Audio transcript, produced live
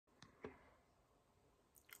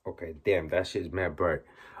Okay, damn, that shit's mad bright.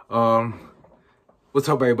 What's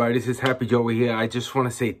up, everybody? This is Happy Joey here. I just want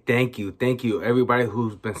to say thank you, everybody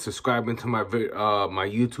who's been subscribing to my my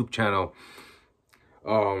YouTube channel.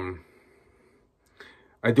 I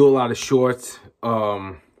do a lot of shorts,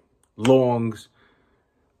 longs,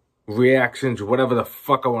 reactions, whatever the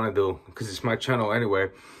fuck I want to do, because it's my channel anyway.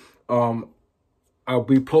 I'll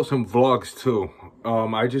be posting vlogs too.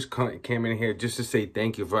 I just came in here just to say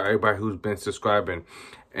thank you for everybody who's been subscribing,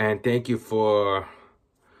 and thank you for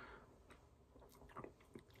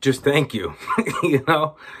just thank you. You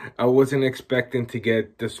know, I wasn't expecting to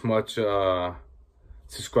get this much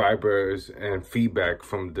subscribers and feedback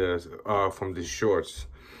from the shorts.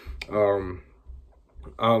 I'm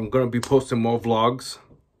gonna be posting more vlogs,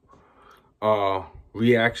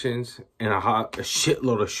 reactions, and a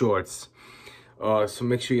shitload of shorts. So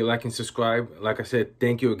make sure you like and subscribe. Like I said,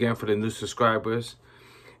 thank you again for the new subscribers,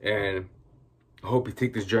 and I hope you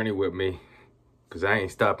take this journey with me, because I ain't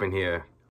stopping here.